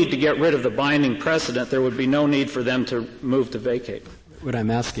no need to get rid of the binding precedent, there would be no need for them to move to vacate. What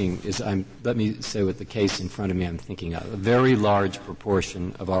I'm asking is, let me say with the case in front of me I'm thinking of, a very large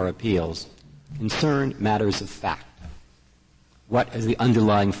proportion of our appeals concern matters of fact. What are the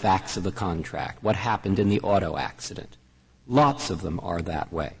underlying facts of the contract? What happened in the auto accident? Lots of them are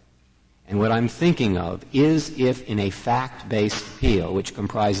that way. And what I'm thinking of is if in a fact-based appeal, which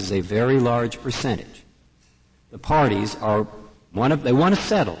comprises a very large percentage, the parties they want to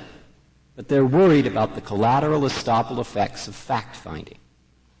settle, but they're worried about the collateral estoppel effects of fact-finding,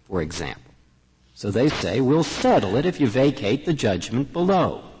 for example. So they say, we'll settle it if you vacate the judgment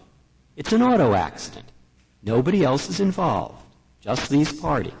below. It's an auto accident. Nobody else is involved, just these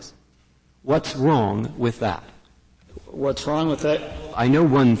parties. What's wrong with that? What's wrong with that? I know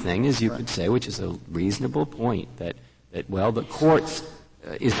one thing, as you could say, which is a reasonable point, that the court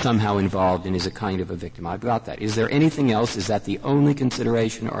is somehow involved and is a kind of a victim. I've got that. Is there anything else? Is that the only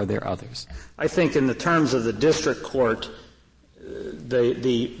consideration, or are there others? I think in the terms of the district court,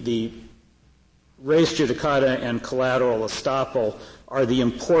 the res judicata and collateral estoppel are the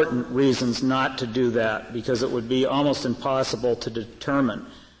important reasons not to do that, because it would be almost impossible to determine.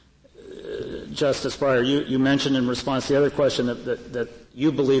 Justice Breyer, you mentioned in response to the other question that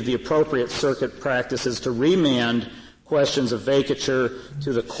you believe the appropriate circuit practice is to remand questions of vacature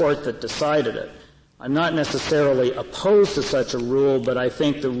to the court that decided it. I'm not necessarily opposed to such a rule, but I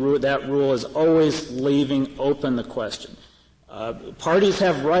think that rule is always leaving open the question. Parties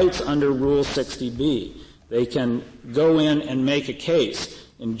have rights under Rule 60B. They can go in and make a case.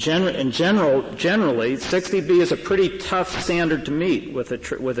 Generally, 60B is a pretty tough standard to meet with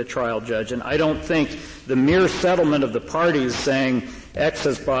a trial judge, and I don't think the mere settlement of the parties saying X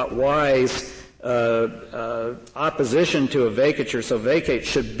has bought Y's opposition to a vacature, so vacate,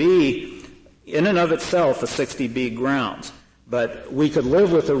 should be in and of itself a 60B grounds. But we could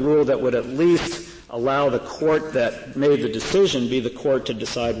live with a rule that would at least allow the court that made the decision be the court to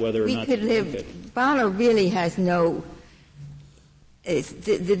decide whether or not to vacate. Barlow really has no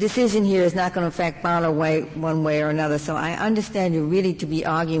the decision here is not going to affect Barlow one way or another, so I understand you really to be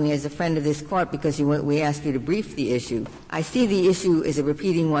arguing as a friend of this court because we asked you to brief the issue. I see the issue is a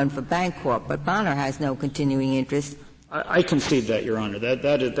repeating one for Bancorp, but Bonner has no continuing interest. I concede that, Your Honor.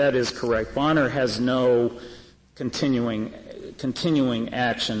 That is correct. Bonner has no continuing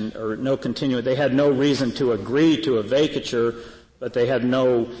action or no continuing. They had no reason to agree to a vacature, but they had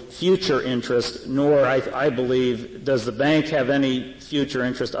no future interest, nor, I believe, does the bank have any future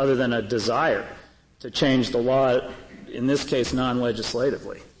interest other than a desire to change the law, in this case,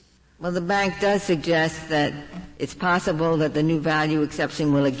 non-legislatively. Well, the bank does suggest that it's possible that the new value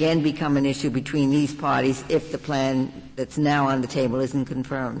exception will again become an issue between these parties if the plan that's now on the table isn't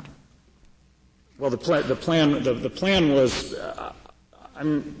confirmed. Well, the plan was.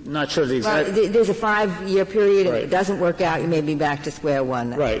 I'm not sure the exact. Well, there's a 5-year period. Right. If it doesn't work out, you may be back to square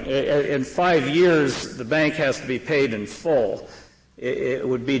one. Right. In 5 years, the bank has to be paid in full. It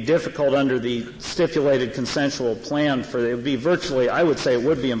would be difficult under the stipulated consensual plan it would be virtually, I would say it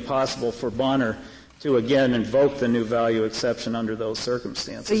would be impossible for Bonner to again invoke the new value exception under those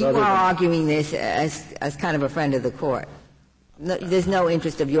circumstances. So you are arguing this as kind of a friend of the court. No, there's no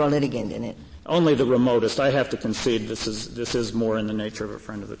interest of your litigant in it. Only the remotest. I have to concede this is more in the nature of a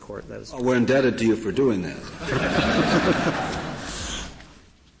friend of the court. That is we're indebted to you for doing that.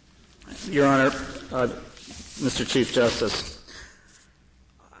 Your Honor, Mr. Chief Justice,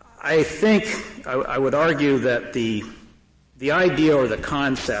 I think I would argue that the idea or the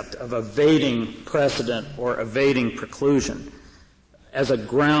concept of evading precedent or evading preclusion as a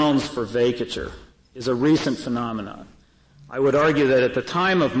grounds for vacature is a recent phenomenon. I would argue that at the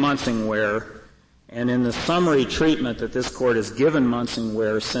time of Munsingware and in the summary treatment that this Court has given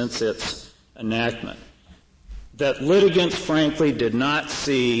Munsingware since its enactment, that litigants, frankly, did not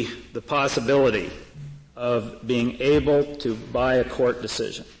see the possibility of being able to buy a court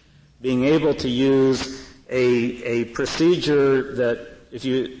decision, being able to use a procedure that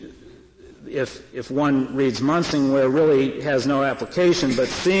if one reads Munsingware really has no application, but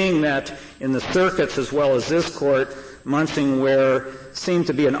seeing that in the circuits as well as this Court, Munsingware seemed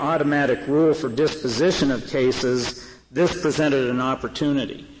to be an automatic rule for disposition of cases, this presented an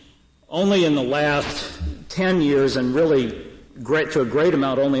opportunity. Only in the last 10 years, and really to a great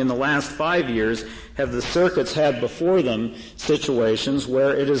amount only in the last 5 years, have the circuits had before them situations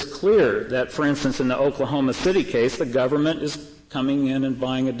where it is clear that, for instance, in the Oklahoma City case, the government is coming in and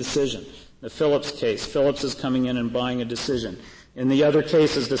buying a decision. The Phillips case, Phillips is coming in and buying a decision. In the other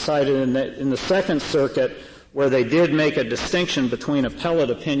cases decided in the Second Circuit, where they did make a distinction between appellate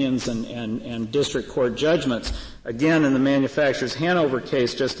opinions and district court judgments, again in the Manufacturers Hanover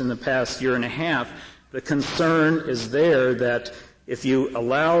case just in the past year and a half, the concern is there that if you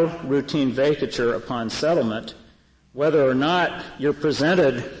allow routine vacature upon settlement, whether or not you're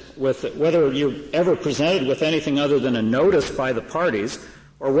presented whether you're ever presented with anything other than a notice by the parties,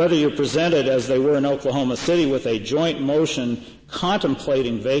 or whether you're presented, as they were in Oklahoma City, with a joint motion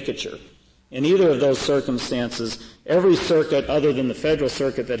contemplating vacature. In either of those circumstances, every circuit other than the Federal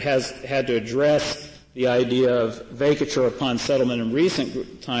Circuit that has had to address the idea of vacature upon settlement in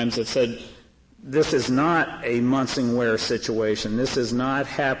recent times have said this is not a Munsingware situation. This is not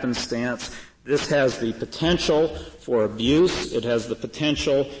happenstance. This has the potential for abuse. It has the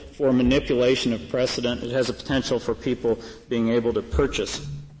potential for manipulation of precedent. It has the potential for people being able to purchase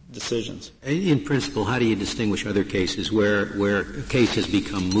decisions. In principle, how do you distinguish other cases where a case has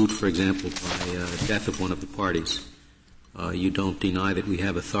become moot, for example, by death of one of the parties? You don't deny that we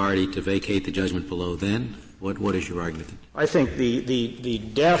have authority to vacate the judgment below then? What is your argument? I think the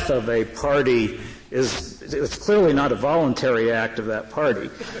death of a party it's clearly not a voluntary act of that party.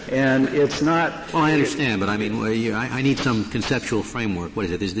 And it's not... Well, I understand, but I mean, I need some conceptual framework. What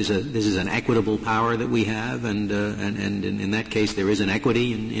is it? This is an equitable power that we have, and in that case there is an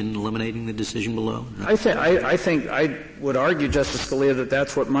equity in eliminating the decision below? I think I would argue, Justice Scalia, that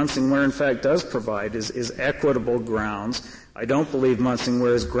that's what Munsingware in fact does provide, is equitable grounds. I don't believe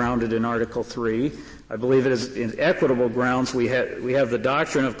Munsingware is grounded in Article 3. I believe it is in equitable grounds. We have the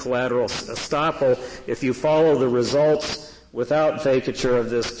doctrine of collateral estoppel. If you follow the results without vacature of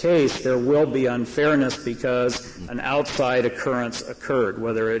this case, there will be unfairness because an outside occurrence occurred,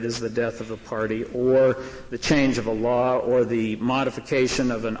 whether it is the death of a party or the change of a law or the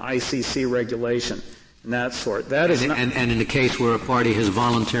modification of an ICC regulation and that sort. That is and in the case where a party has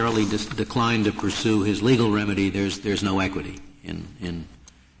voluntarily declined to pursue his legal remedy, there's no equity in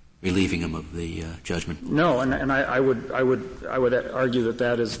relieving him of the judgment. No, and I would argue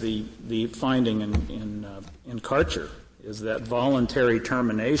that is the finding in Karcher, is that voluntary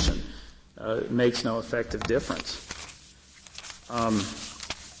termination makes no effective difference.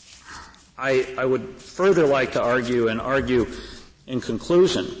 I would further like to argue in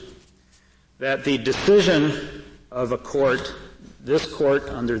conclusion that the decision of a court, this court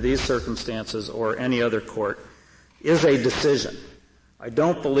under these circumstances or any other court, is a decision. I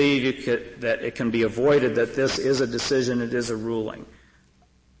don't believe that it can be avoided that this is a decision, it is a ruling.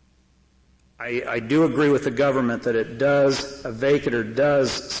 I do agree with the government that a vacator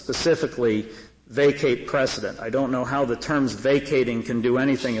does specifically vacate precedent. I don't know how the terms vacating can do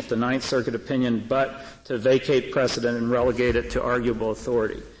anything if the Ninth Circuit opinion but to vacate precedent and relegate it to arguable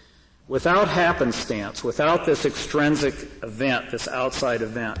authority. Without happenstance, without this extrinsic event, this outside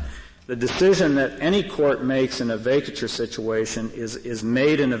event, the decision that any court makes in a vacature situation is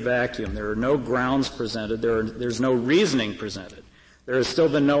made in a vacuum. There are no grounds presented. There's no reasoning presented. There has still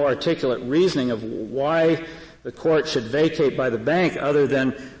been no articulate reasoning of why the court should vacate by the bank other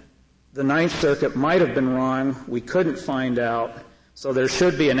than the Ninth Circuit might have been wrong. We couldn't find out. So there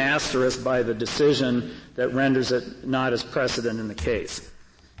should be an asterisk by the decision that renders it not as precedent in the case.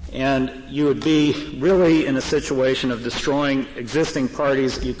 And you would be really in a situation of destroying existing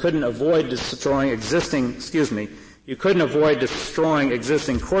parties. You couldn't avoid destroying existing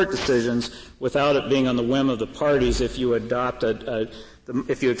court decisions without it being on the whim of the parties if you adopt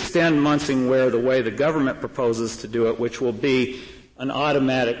if you extend Munsingware the way the government proposes to do it, which will be an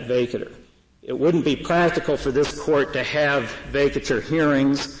automatic vacatur. It wouldn't be practical for this court to have vacatur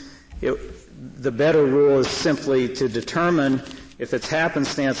hearings. The better rule is simply to determine if it's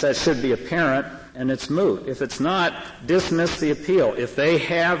happenstance, that should be apparent, and it's moot. If it's not, dismiss the appeal. If they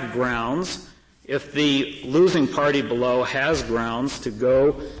have grounds, if the losing party below has grounds to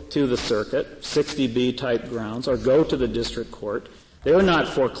go to the circuit, 60B type grounds, or go to the district court, they're not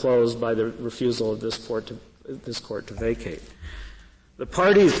foreclosed by the refusal of this court to vacate. The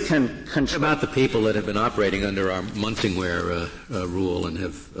parties can control. About the people that have been operating under our Munsingware rule and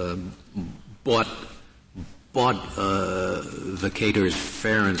have bought vacators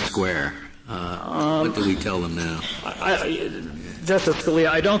fair and square. What do we tell them now? Justice Scalia,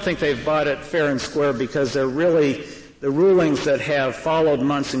 I don't think they've bought it fair and square because they're really the rulings that have followed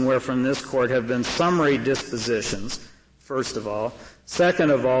Munsingware from this court have been summary dispositions, first of all.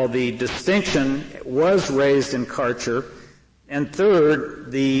 Second of all, the distinction was raised in Karcher. And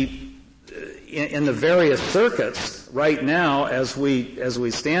third, in the various circuits right now, as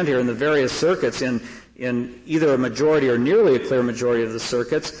we stand here in the various circuits, in either a majority or nearly a clear majority of the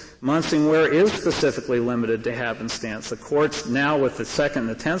circuits, Munsingware is specifically limited to happenstance. The courts now with the Second and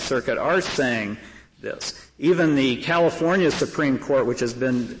the Tenth Circuit are saying this. Even the California Supreme Court, which has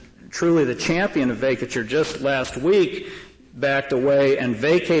been truly the champion of vacature just last week, backed away and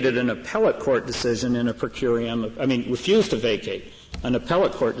vacated an appellate court decision in a per curiam. Refused to vacate an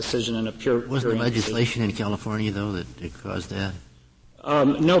appellate court decision in a per curiam. Wasn't there legislation in California, though, that caused that?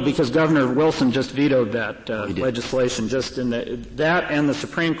 No, because Governor Wilson just vetoed that legislation. Just in that and the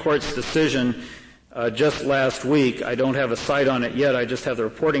Supreme Court's decision just last week. I don't have a cite on it yet. I just have the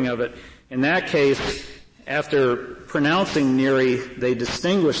reporting of it. In that case, after pronouncing Neary, they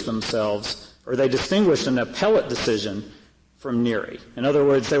distinguished themselves, or they distinguished an appellate decision from Neary. In other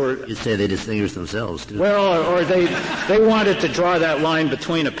words, they were... You say they distinguished themselves, too. Well, or they wanted to draw that line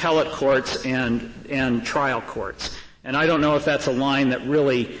between appellate courts and trial courts. And I don't know if that's a line that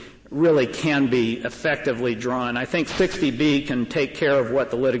really can be effectively drawn. I think 60B can take care of what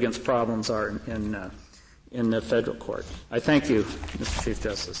the litigants' problems are in the federal court. I thank you, Mr. Chief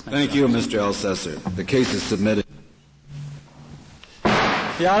Justice. Thank you, Mr. Elsesser. The case is submitted.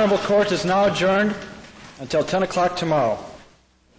 The Honorable Court is now adjourned until 10 o'clock tomorrow.